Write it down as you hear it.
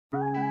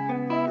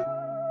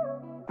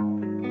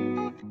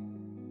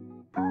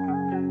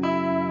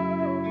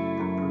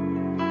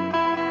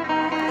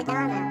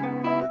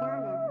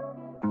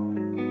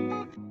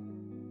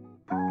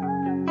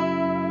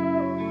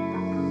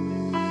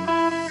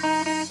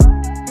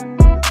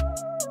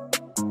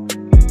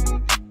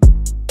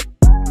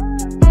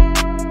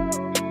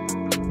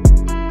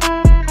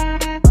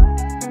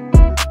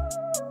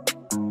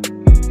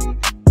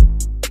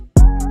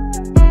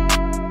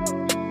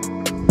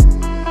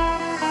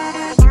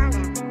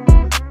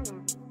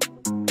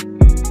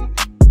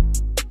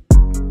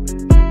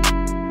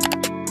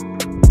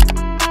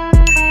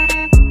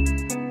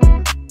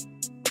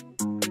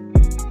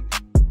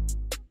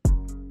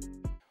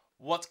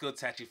good,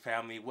 Tachi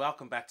family?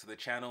 Welcome back to the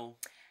channel.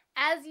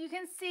 As you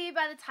can see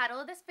by the title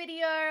of this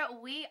video,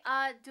 we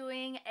are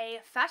doing a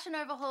fashion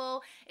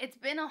overhaul. It's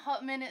been a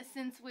hot minute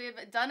since we've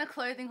done a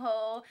clothing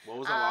haul. What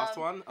was our last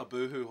one? A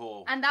boohoo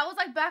haul. And that was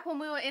like back when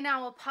we were in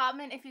our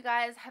apartment, if you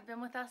guys have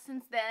been with us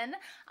since then.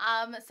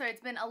 So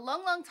it's been a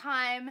long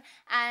time,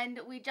 and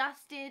we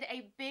just did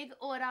a big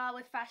order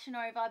with Fashion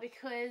Over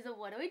because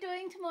what are we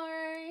doing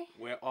tomorrow?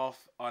 We're off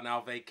on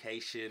our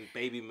vacation,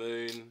 baby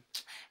moon.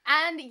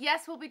 And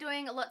yes, we'll be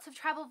doing lots of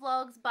travel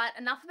vlogs, but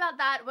enough about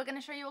that. We're going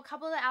to show you a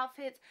couple of the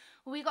outfits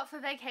we got for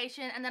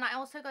vacation, and then I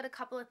also got a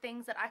couple of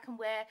things that I can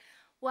wear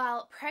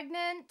while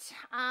pregnant.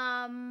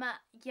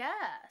 Yeah,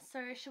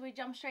 so should we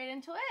jump straight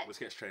into it? Let's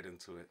get straight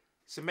into it.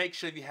 So make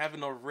sure if you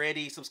haven't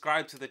already,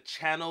 subscribe to the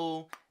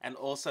channel and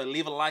also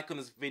leave a like on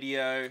this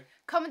video.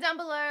 Comment down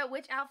below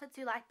which outfits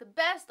you like the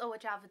best or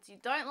which outfits you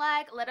don't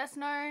like. Let us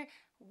know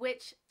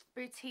which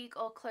boutique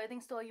or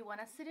clothing store you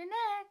want us to do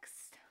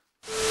next.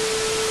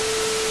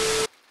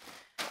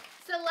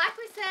 So like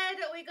we said,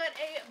 we got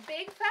a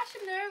big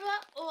Fashion Nova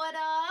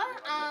order.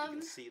 You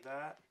can see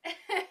that.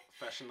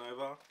 Fashion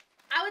Nova.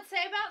 I would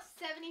say about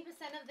 70%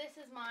 of this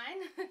is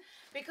mine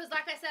because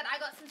like I said, I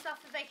got some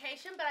stuff for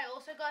vacation, but I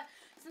also got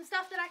some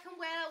stuff that I can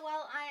wear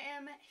while I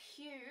am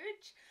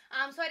huge.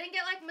 So I didn't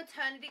get like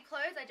maternity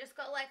clothes. I just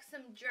got like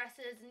some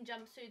dresses and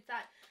jumpsuits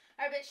that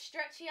are a bit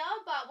stretchier,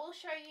 but we'll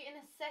show you in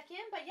a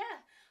second. But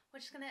yeah,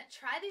 we're just gonna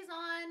try these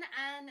on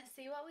and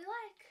see what we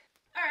like.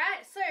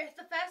 Alright, so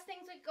the first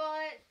things we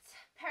got,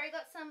 Perry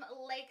got some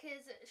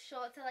Lakers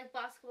shorts, so like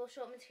basketball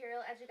short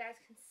material, as you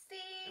guys can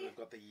see. And we've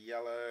got the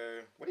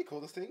yellow, what do you call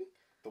this thing?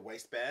 The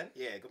waistband?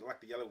 Yeah, got like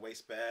the yellow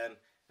waistband.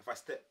 If I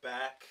step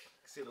back,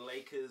 see the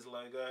Lakers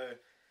logo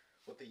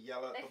with the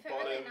yellow at the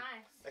bottom. They fit really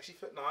nice. Actually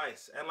fit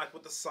nice. And like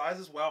with the size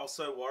as well, I was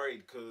so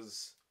worried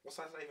because, what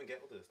size did I even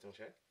get with this? Do you want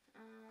to check?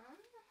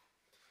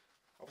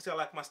 Obviously I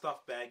like my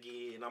stuff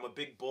baggy, and I'm a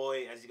big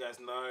boy, as you guys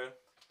know.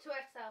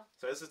 2XL.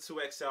 So this is a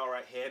 2XL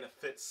right here, and it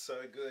fits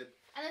so good.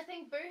 And I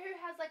think Boohoo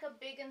has like a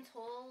big and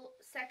tall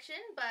section,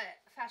 but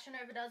Fashion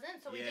Over doesn't.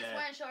 So we just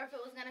weren't sure if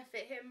it was going to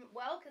fit him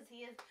well because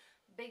he is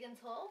big and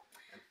tall.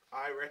 And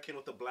I reckon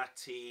with the black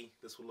tee,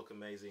 this will look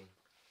amazing.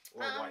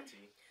 Or a white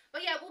tee.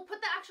 But yeah, we'll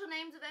put the actual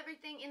names of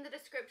everything in the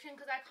description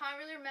because I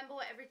can't really remember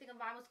what everything of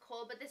mine was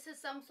called. But this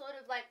is some sort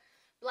of like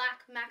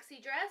black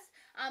maxi dress.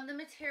 The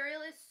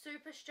material is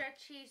super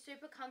stretchy,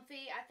 super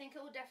comfy. I think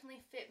it will definitely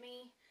fit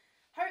me.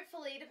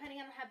 Hopefully, depending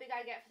on how big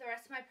I get for the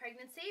rest of my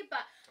pregnancy,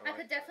 but I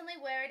could definitely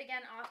wear it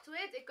again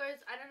afterwards. It goes,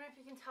 I don't know if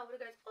you can tell, but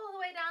it goes all the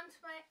way down to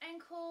my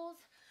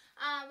ankles,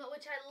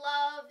 which I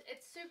love.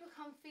 It's super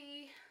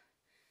comfy.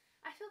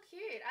 I feel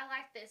cute. I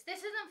like this.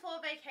 This isn't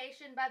for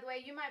vacation, by the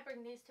way. You might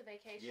bring these to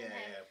vacation.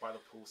 Yeah, by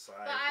the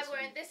poolside. But I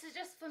won't. This is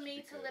just for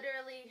me to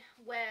literally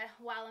wear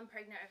while I'm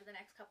pregnant over the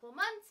next couple of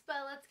months.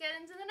 But let's get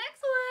into the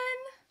next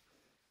one.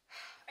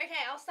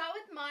 Okay, I'll start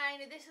with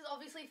mine. This is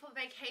obviously for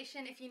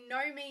vacation. If you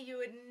know me, you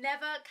would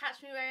never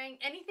catch me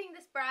wearing anything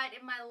this bright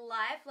in my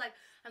life. Like,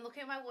 I'm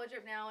looking at my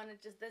wardrobe now and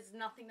it just, there's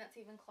nothing that's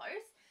even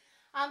close.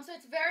 So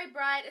it's very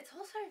bright. It's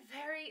also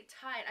very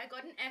tight. I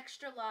got an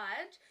extra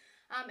large.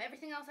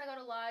 Everything else I got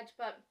a large,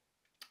 but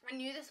I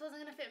knew this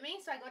wasn't going to fit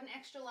me, so I got an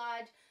extra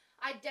large.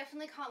 I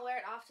definitely can't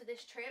wear it after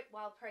this trip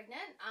while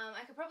pregnant.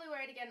 I could probably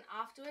wear it again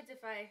afterwards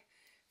if I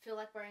feel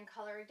like wearing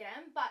color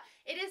again, but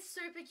it is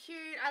super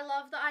cute. I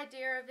love the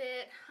idea of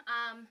it.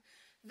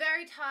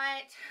 Very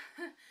tight.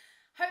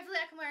 Hopefully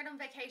I can wear it on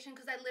vacation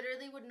because I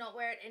literally would not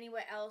wear it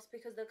anywhere else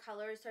because the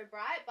color is so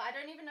bright, but I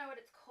don't even know what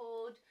it's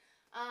called.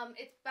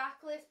 It's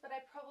backless, but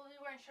I probably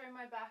won't show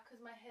my back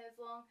because my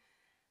hair's long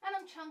and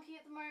I'm chunky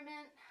at the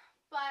moment,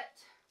 but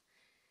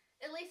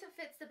at least it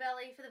fits the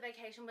belly for the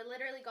vacation. We're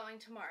literally going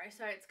tomorrow,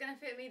 so it's going to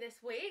fit me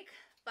this week,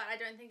 but I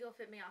don't think it'll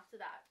fit me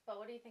after that. But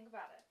what do you think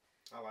about it?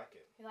 I like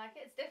it. You like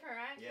it? It's different,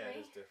 right? Yeah,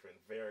 it is different.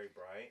 Very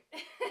bright.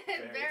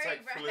 Very it's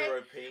like bright.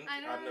 fluoro pink.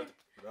 I know.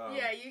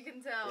 Yeah, you can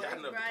tell. Yeah, I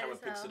don't know if the camera as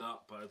picks it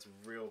up, but it's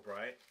real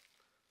bright.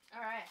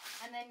 Alright,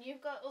 and then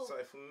you've got... Ooh.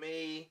 So for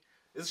me,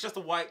 this is just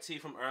a white tee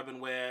from Urban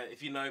Wear.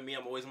 If you know me,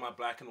 I'm always in my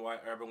black and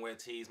white Urban Wear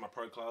tees, my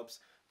pro clubs.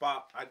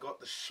 But I got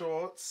the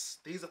shorts.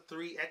 These are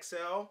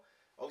 3XL.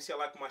 Obviously, I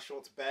like my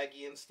shorts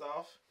baggy and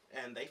stuff,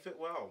 and they fit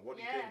well. What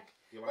do you think?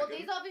 You like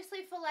these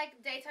obviously for like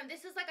daytime.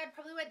 This is like, I'd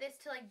probably wear this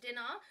to like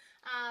dinner.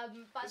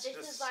 But this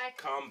is like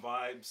calm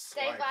vibes.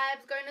 Day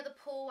vibes, going to the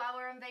pool while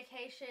we're on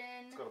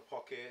vacation. It's got a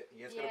pocket.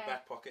 Yeah, it's got a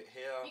back pocket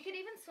here. You could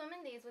even swim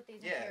in these with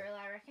these material,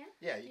 I reckon.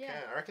 Yeah, you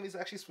can. I reckon these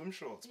are actually swim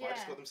shorts, but I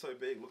just got them so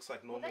big. Looks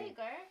like normal, there you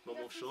go.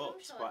 normal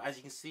shorts. But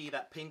as you can see,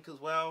 that pink as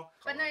well.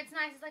 But no, it's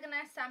nice. It's like a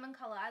nice salmon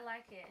color. I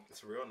like it.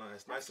 It's real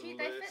nice. Nice and loose.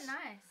 They fit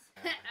nice.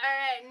 Yeah.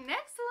 Alright,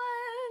 next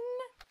one.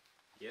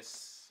 Yes,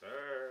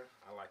 sir.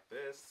 I like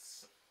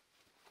this.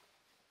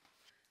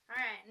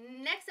 Alright,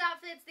 next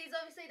outfits. These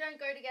obviously don't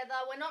go together.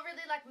 We're not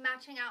really like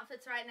matching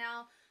outfits right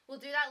now.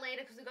 We'll do that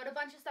later because we've got a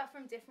bunch of stuff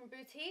from different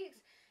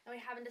boutiques and we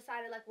haven't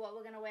decided like what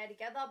we're going to wear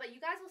together. But you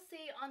guys will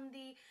see on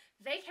the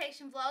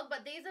vacation vlog.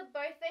 But these are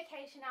both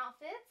vacation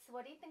outfits.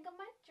 What do you think of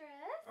my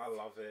dress? I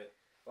love it.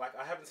 Like,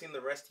 I haven't seen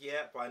the rest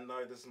yet, but I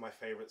know this is my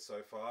favorite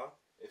so far.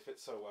 It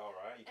fits so well,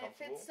 right? You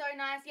comfortable? It fits so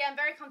nice. Yeah, I'm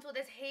very comfortable.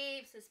 There's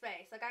heaps of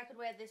space. Like, I could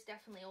wear this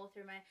definitely all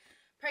through my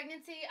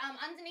pregnancy.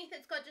 Underneath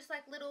it's got just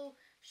like little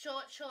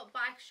short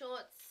bike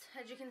shorts,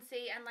 as you can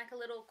see, and like a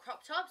little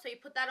crop top. So you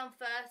put that on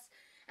first,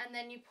 and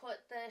then you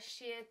put the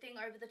sheer thing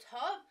over the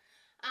top.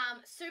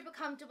 Super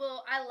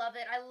comfortable. I love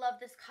it. I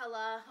love this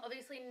color.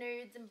 Obviously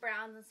nudes and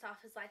browns and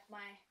stuff is like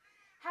my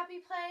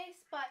happy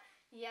place, but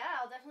yeah,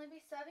 I'll definitely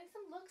be serving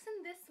some looks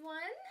in this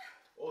one.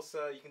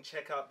 Also, you can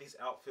check out these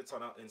outfits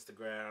on our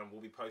Instagram.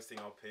 We'll be posting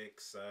our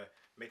pics, so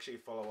make sure you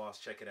follow us,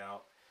 check it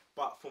out.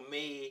 But for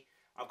me,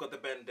 I've got the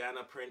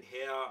bandana print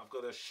here. I've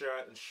got a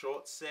shirt and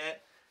shorts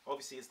set.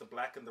 Obviously, it's the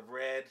black and the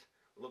red.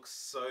 Looks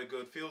so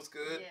good, feels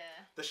good.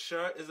 Yeah. The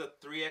shirt is a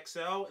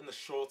 3XL and the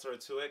shorts are a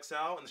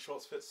 2XL, and the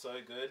shorts fit so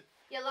good.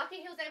 Yeah, lucky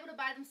he was able to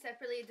buy them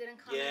separately. It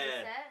didn't come in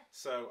the set.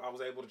 So I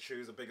was able to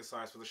choose a bigger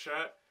size for the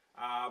shirt.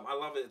 I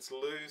love it. It's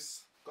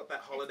loose. Got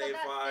that holiday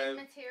it's got that vibe.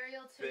 thin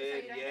material too, Thin, so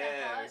you don't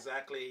get hot.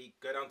 exactly.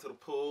 Go down to the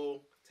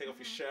pool, take off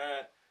your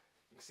shirt.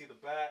 You can see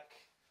the back.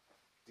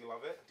 Do you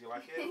love it? Do you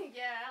like it?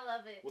 Yeah, I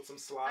love it. With some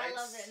slides. I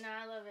love it. No,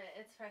 I love it.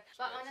 It's fresh.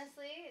 But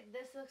honestly,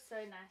 this looks so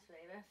nice,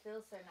 babe. It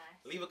feels so nice.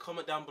 Leave a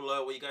comment down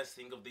below what you guys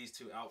think of these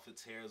two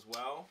outfits here as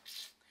well.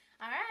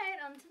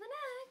 Alright, on to the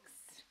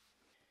next.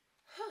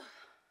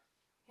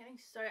 Getting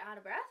so out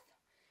of breath.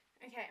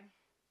 Okay.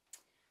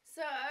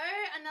 So,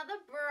 another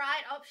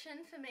bright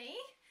option for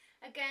me.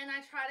 Again, I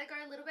try to go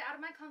a little bit out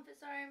of my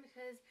comfort zone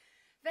because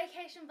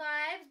vacation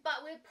vibes, but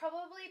we'd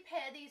probably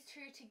pair these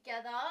two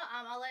together.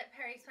 I'll let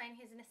Perry explain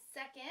his in a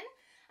second.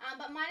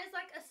 But mine is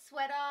like a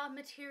sweater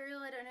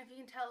material. I don't know if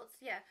you can tell. It's,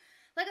 yeah,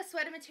 like a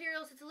sweater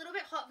material. So it's a little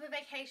bit hot for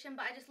vacation,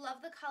 but I just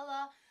love the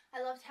color.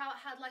 I loved how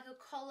it had like a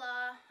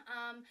collar,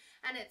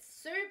 and it's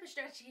super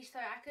stretchy, so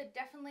I could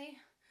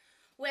definitely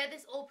wear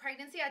this all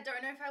pregnancy. I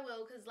don't know if I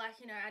will because, like,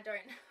 you know, I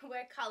don't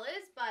wear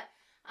colors, but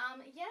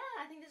yeah,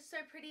 I think this is so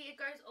pretty. It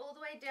goes all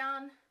the way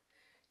down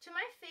to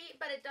my feet,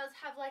 but it does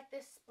have like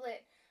this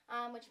split,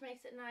 which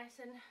makes it nice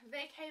and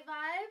vacay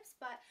vibes.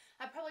 But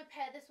I'd probably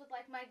pair this with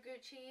like my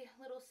Gucci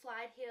little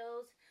slide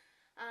heels,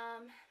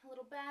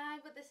 little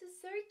bag. But this is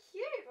so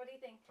cute. What do you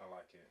think? I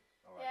like it.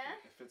 I like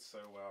it. It fits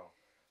so well.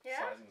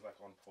 Yeah. Sizing's like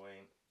on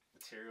point.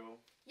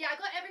 Material. Yeah, I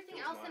got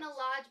everything else nice. in a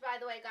large,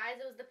 by the way, guys.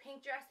 It was the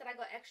pink dress that I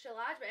got extra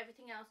large, but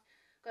everything else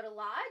got a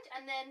large.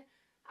 And then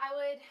I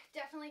would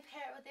definitely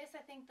pair it with this.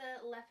 I think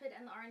the leopard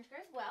and the orange go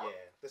as well.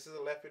 Yeah, this is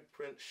a leopard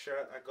print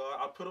shirt I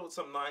got. I'll put it with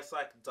some nice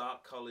like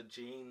dark colored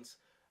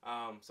jeans,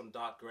 some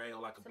dark grey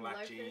or like a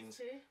black jeans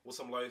too. With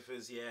some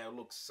loafers. Yeah, it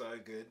looks so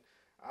good.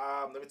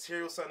 The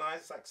material's so nice.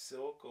 It's like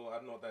silk, or I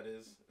don't know what that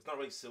is. It's not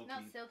really silky.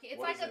 Not silky. It's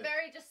What like is a it?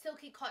 very just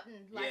silky cotton.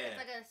 Like it's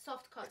like a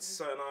soft cotton. It's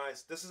so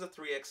nice. This is a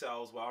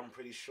 3XL as well, I'm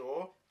pretty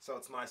sure. So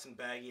it's nice and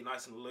baggy,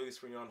 nice and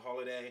loose when you're on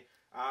holiday.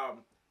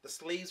 The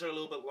sleeves are a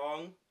little bit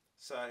long.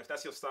 So if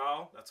that's your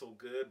style, that's all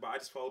good. But I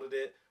just folded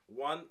it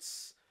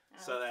once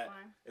so that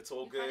it's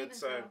all good.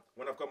 So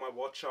when I've got my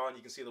watch on,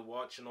 you can see the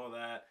watch and all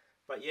that.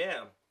 But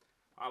yeah,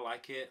 I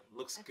like it.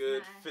 Looks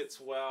good. Nice.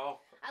 Fits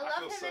well. I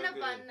love him in a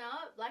button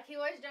up. Like he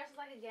always dresses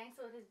like a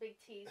gangster with his big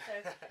teeth.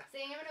 So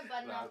seeing him in a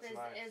button up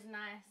is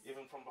nice.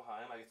 Even from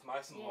behind, like it's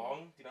nice and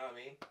long. Do you know what I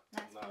mean?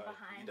 Nice from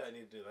behind. You don't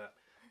need to do that.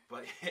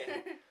 But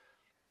yeah.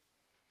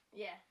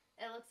 Yeah.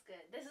 It looks good.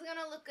 This is going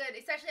to look good,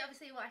 especially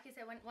obviously, like you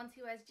said, once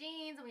he wears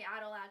jeans and we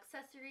add all our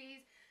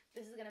accessories,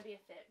 this is going to be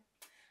a fit.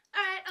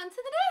 Alright, on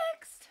to the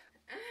next.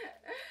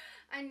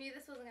 I knew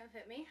this wasn't going to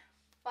fit me,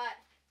 but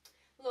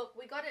look,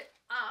 we got it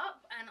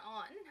up and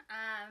on.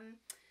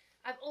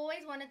 I've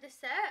always wanted this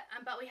set,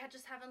 but we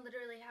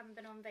literally haven't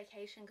been on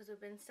vacation because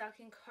we've been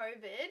stuck in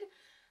COVID.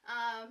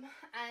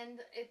 And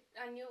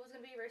I knew it was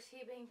going to be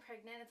risky being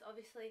pregnant. It's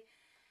obviously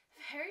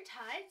very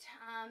tight,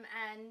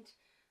 and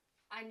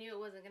I knew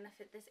it wasn't going to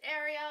fit this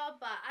area,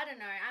 but I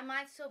don't know. I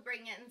might still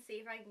bring it and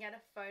see if I can get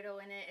a photo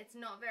in it. It's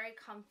not very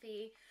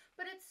comfy,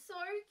 but it's so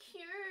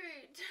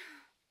cute.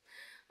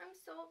 I'm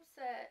so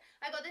upset.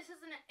 I got this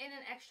in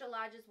an extra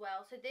large as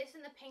well. So this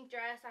and the pink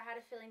dress, I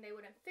had a feeling they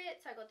wouldn't fit,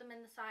 so I got them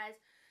in the size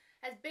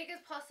as big as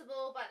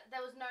possible, but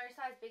there was no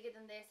size bigger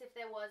than this. If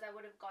there was, I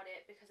would have got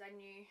it because I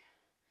knew.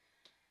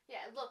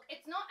 Yeah, look,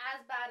 it's not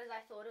as bad as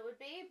I thought it would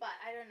be, but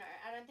I don't know.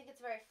 I don't think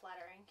it's very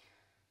flattering.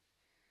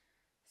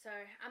 So,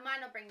 I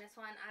might not bring this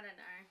one. I don't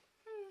know.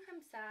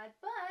 I'm sad,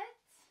 but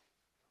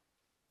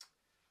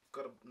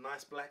got a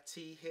nice black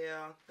tee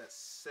here that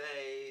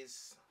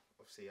says,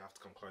 obviously you have to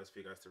come close for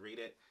you guys to read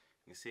it.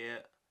 You see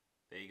it?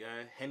 There you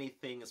go.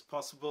 Hennything is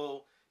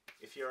possible.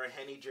 If you're a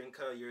Henny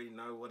drinker, you already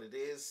know what it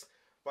is.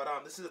 But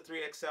this is a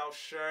 3XL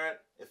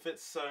shirt. It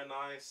fits so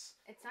nice.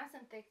 It's nice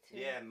and thick too.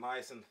 Yeah,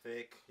 nice and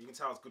thick. You can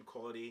tell it's good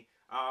quality.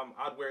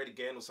 I'd wear it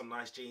again with some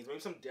nice jeans. Maybe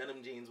some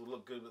denim jeans would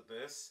look good with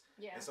this.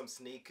 Yeah. And some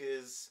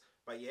sneakers.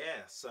 But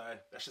yeah, so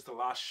that's just the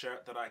last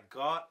shirt that I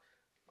got.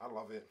 I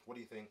love it. What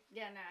do you think?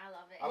 Yeah, no, I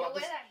love it. I love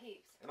You'll wear this- that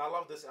heaps. And I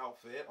love this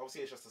outfit.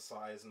 Obviously, it's just the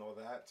size and all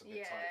that. It's a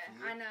bit tight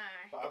for you. I know.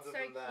 But it's other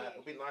so than that, cute.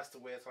 it'd be nice to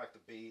wear to like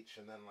the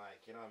beach and then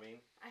like, you know what I mean?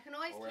 I can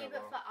always Or keep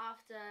it wherever. for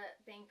after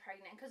being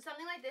pregnant because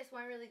something like this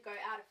won't really go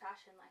out of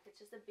fashion. Like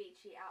it's just a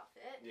beachy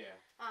outfit. Yeah.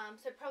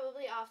 So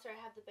probably after I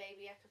have the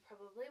baby, I could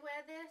probably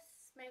wear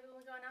this. Maybe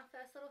when we go on our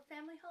first little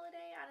family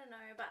holiday. I don't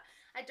know, but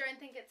I don't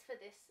think it's for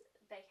this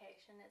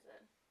vacation, is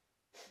it?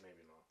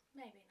 Maybe not.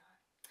 Maybe not.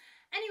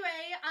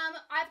 Anyway,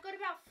 I've got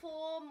about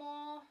 4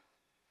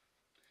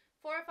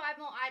 or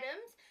 5 more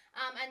items,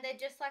 and they're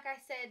just like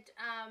I said.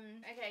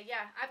 Okay,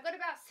 yeah, I've got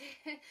about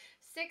 6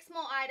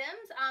 more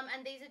items,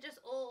 and these are just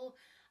all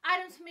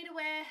items for me to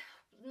wear,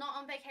 not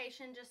on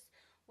vacation, just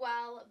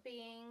while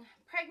being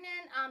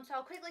pregnant. So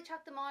I'll quickly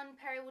chuck them on.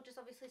 Perry will just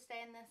obviously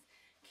stay in this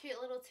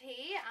cute little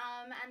tee,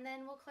 and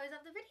then we'll close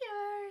up the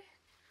video.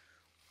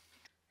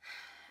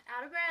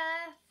 Out of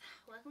breath.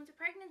 Welcome to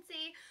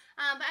pregnancy.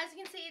 But as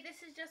you can see,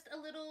 this is just a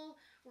little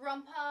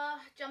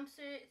romper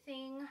jumpsuit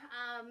thing.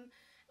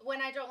 When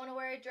I don't want to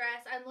wear a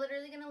dress, I'm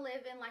literally going to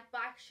live in like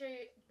black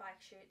shorts,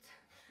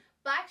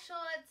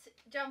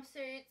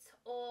 jumpsuits,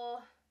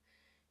 or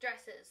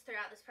dresses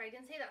throughout this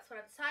pregnancy. That's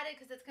what I've decided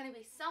because it's going to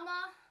be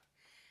summer.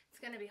 It's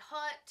going to be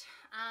hot.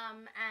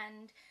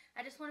 And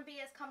I just want to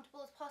be as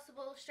comfortable as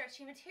possible.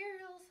 Stretchy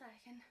material so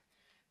I can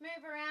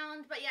move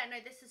around. But yeah, no,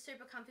 this is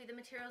super comfy. The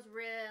material's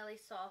really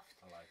soft.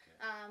 I like it.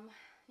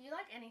 You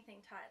like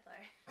anything tight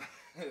though.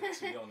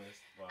 To be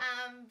honest.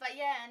 But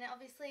yeah, and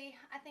obviously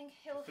I think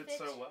he'll It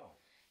fits so well.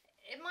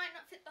 It might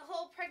not fit the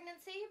whole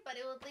pregnancy, but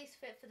it will at least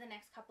fit for the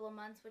next couple of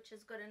months, which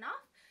is good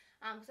enough.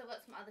 Because I've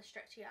got some other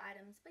stretchier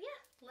items. But yeah,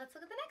 let's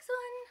look at the next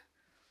one.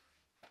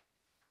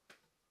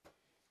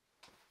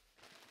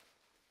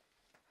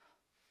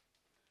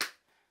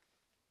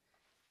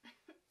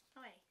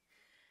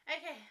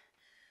 Okay.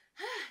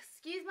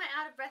 Excuse my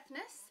out of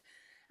breathness.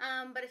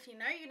 But if you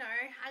know, you know.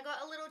 I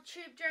got a little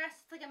tube dress.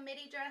 It's like a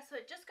midi dress, so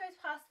it just goes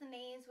past the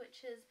knees,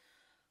 which is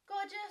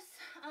gorgeous.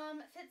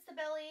 It fits the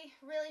belly,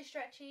 really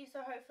stretchy,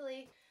 so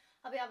hopefully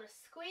I'll be able to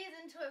squeeze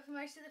into it for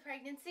most of the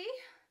pregnancy.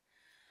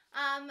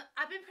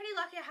 I've been pretty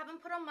lucky. I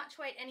haven't put on much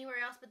weight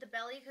anywhere else but the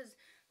belly because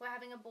we're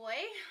having a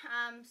boy.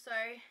 So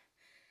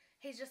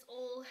he's just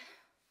all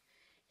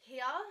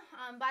here.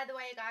 By the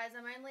way, guys,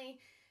 I'm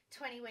only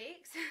 20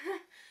 weeks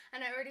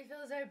and I already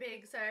feel so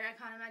big, so I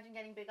can't imagine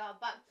getting bigger.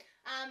 But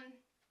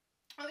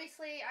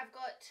obviously I've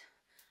got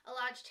a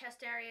large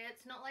chest area.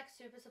 It's not like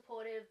super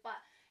supportive, but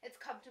it's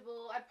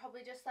comfortable. I'd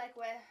probably just like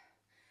wear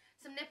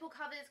some nipple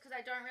covers because I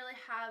don't really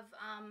have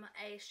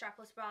a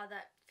strapless bra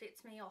that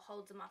fits me or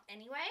holds them up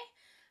anyway.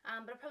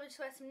 But I'll probably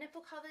just wear some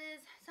nipple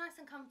covers. It's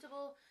nice and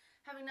comfortable,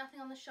 having nothing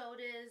on the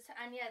shoulders.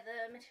 And yeah,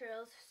 the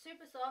material's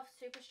super soft,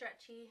 super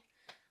stretchy,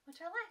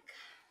 which I like.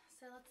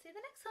 So let's see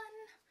the next one.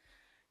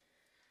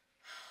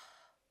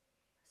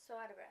 So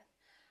out of breath.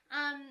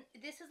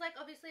 This is like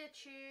obviously a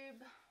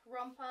tube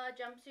romper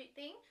jumpsuit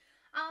thing.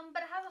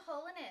 But I have a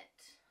hole in it.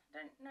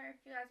 Don't know if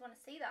you guys want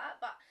to see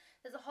that, but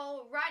there's a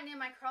hole right near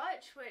my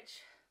crotch, which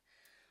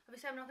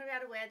obviously I'm not going to be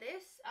able to wear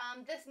this.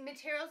 This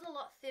material's a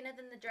lot thinner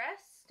than the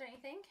dress, don't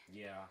you think?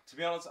 Yeah. To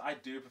be honest, I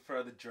do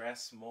prefer the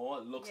dress more.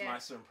 It looks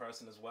nicer in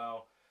person as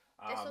well.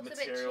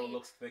 Material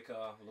looks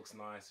thicker, looks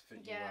nice,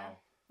 fit you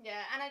well.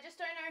 Yeah, and I just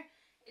don't know,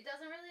 it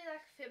doesn't really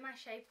like fit my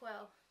shape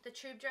well. The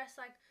tube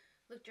dress like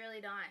looked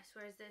really nice,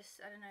 whereas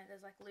this, I don't know,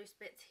 there's like loose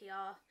bits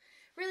here.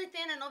 Really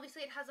thin, and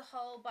obviously it has a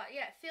hole, but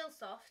yeah, it feels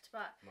soft,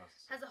 but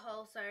has a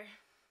hole, so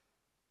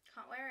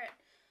can't wear it.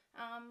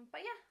 But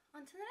yeah,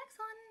 on to the next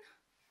one.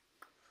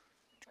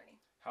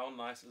 How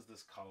nice is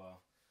this colour?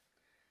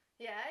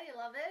 Yeah, you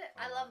love it?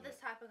 I love this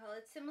type of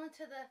colour. It's similar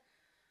to the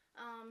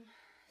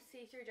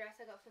see-through dress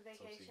I got for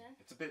vacation.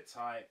 It's a bit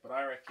tight, but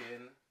I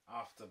reckon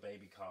after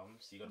baby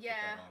comes, you got to put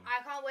that on.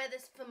 I can't wear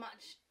this for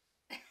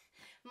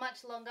much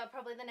longer,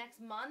 probably the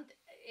next month,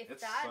 if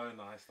it's that. So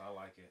nice, I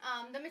like it.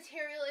 The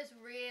material is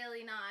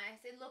really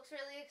nice. It looks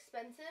really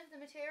expensive, the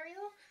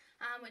material,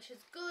 which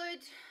is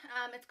good.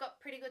 It's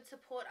got pretty good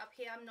support up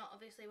here. I'm not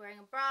obviously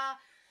wearing a bra.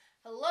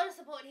 A lot of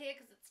support here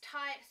because it's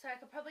tight, so I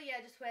could probably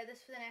just wear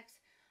this for the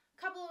next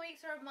couple of weeks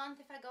or a month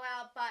if I go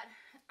out, but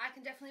I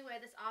can definitely wear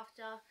this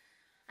after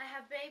I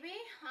have baby,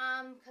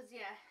 because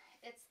yeah,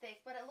 it's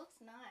thick, but it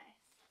looks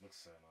nice. Looks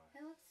so nice.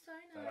 It looks so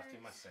nice. That'd have to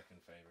be my second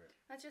favourite.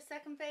 That's your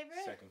second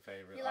favourite? Second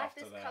favourite. You like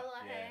after this that, colour,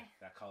 yeah, hey?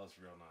 that colour's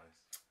real nice.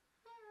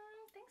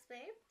 Thanks,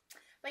 babe.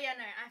 But yeah,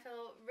 no, I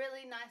feel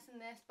really nice in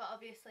this, but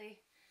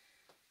obviously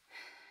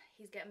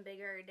he's getting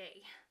bigger every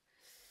day.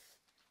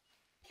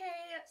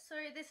 Okay, so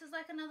this is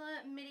like another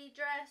midi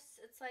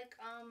dress. It's like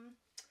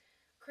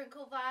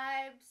crinkle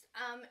vibes.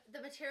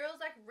 The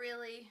material's like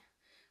really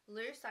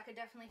loose. I could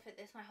definitely fit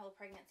this my whole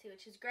pregnancy,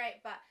 which is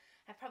great, but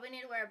I probably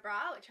need to wear a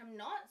bra, which I'm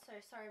not, so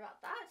sorry about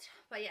that.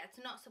 But yeah,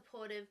 it's not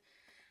supportive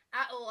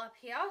at all up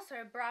here,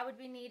 so a bra would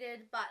be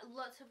needed, but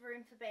lots of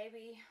room for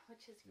baby,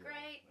 which is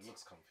great. It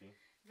looks comfy.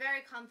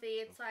 Very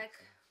comfy. It's like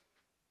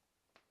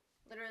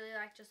literally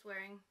like just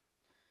wearing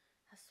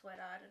a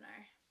sweater, I don't know.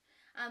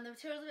 The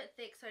material's a bit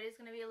thick, so it is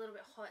going to be a little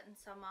bit hot in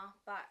summer,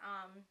 but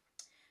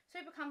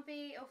super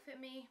comfy. It'll fit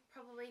me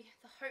probably,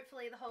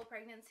 hopefully the whole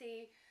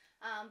pregnancy.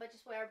 But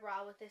just wear a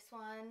bra with this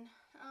one.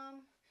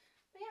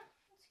 But yeah,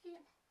 it's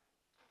cute.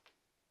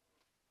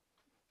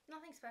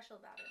 Nothing special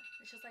about it.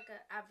 It's just like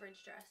an average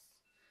dress.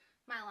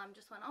 My alarm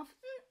just went off.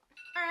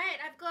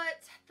 Alright, I've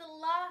got the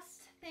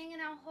last thing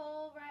in our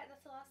haul, right?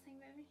 That's the last thing,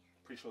 baby?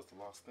 Pretty sure it's the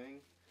last thing.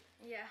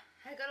 Yeah,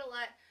 I got a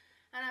lot.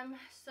 And I'm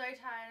so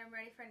tired. I'm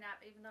ready for a nap,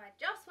 even though I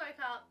just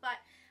woke up. But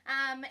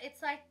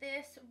it's like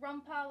this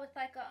romper with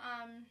like a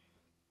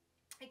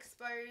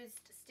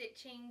exposed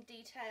stitching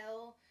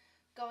detail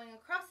going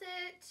across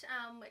it,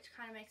 which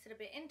kind of makes it a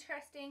bit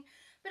interesting.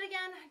 But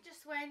again,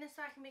 just wearing this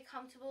so I can be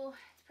comfortable.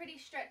 It's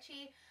pretty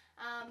stretchy.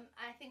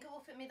 I think it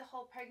will fit me the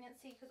whole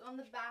pregnancy, because on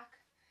the back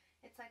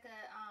it's like a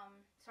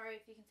sorry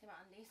if you can see my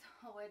undies,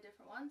 I'll wear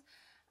different ones.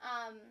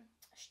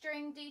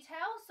 String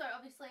detail, so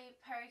obviously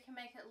Perry can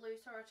make it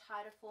looser or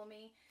tighter for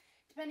me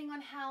depending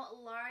on how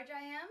large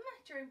I am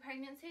during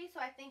pregnancy. So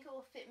I think it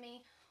will fit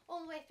me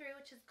all the way through,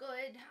 which is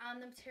good.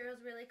 The material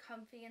is really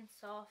comfy and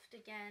soft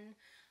again.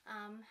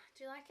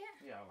 Do you like it?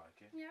 Yeah, I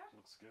like it. Yeah? It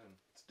looks good.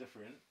 It's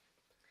different.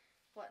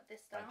 What,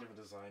 this style? Like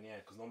different design,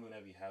 yeah, because normally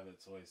whenever you have it,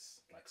 it's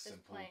always like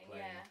simple, plain.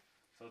 Yeah.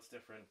 So it's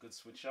different. Good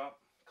switch up.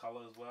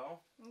 Colour as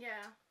well.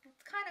 Yeah.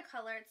 It's kind of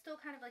colour. It's still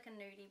kind of like a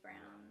nudie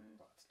brown.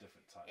 But it's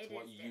different type. It's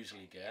what you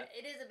usually get.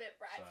 Yeah, it is a bit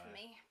bright for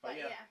me. But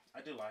yeah,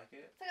 I do like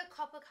it. It's like a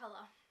copper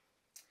colour.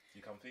 You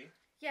comfy?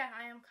 Yeah,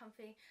 I am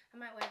comfy. I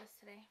might wear this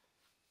today.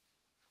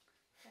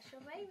 That's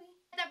your baby.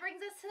 That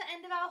brings us to the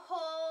end of our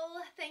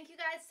haul. Thank you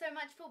guys so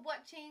much for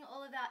watching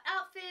all of our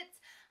outfits.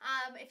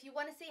 If you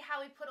want to see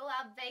how we put all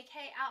our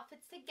vacay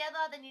outfits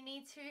together, then you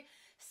need to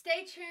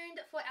stay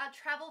tuned for our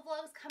travel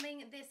vlogs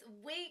coming this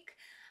week.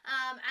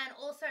 And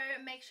also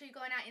make sure you go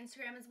on our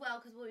Instagram as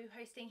well, because we'll be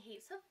posting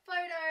heaps of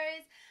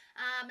photos,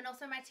 and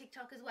also my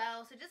TikTok as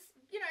well. So just,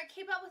 you know,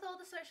 keep up with all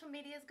the social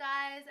medias,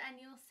 guys, and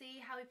you'll see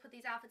how we put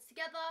these outfits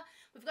together.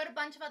 We've got a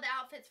bunch of other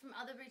outfits from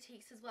other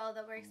boutiques as well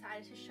that we're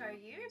excited to show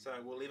you. So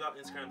we'll leave our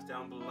Instagrams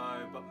down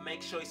below, but make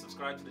sure you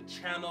subscribe to the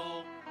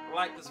channel,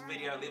 like this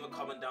video, leave a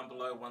comment down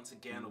below once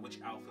again on which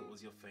outfit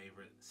was your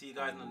favorite. See you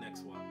guys in the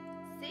next one.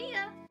 See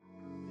ya!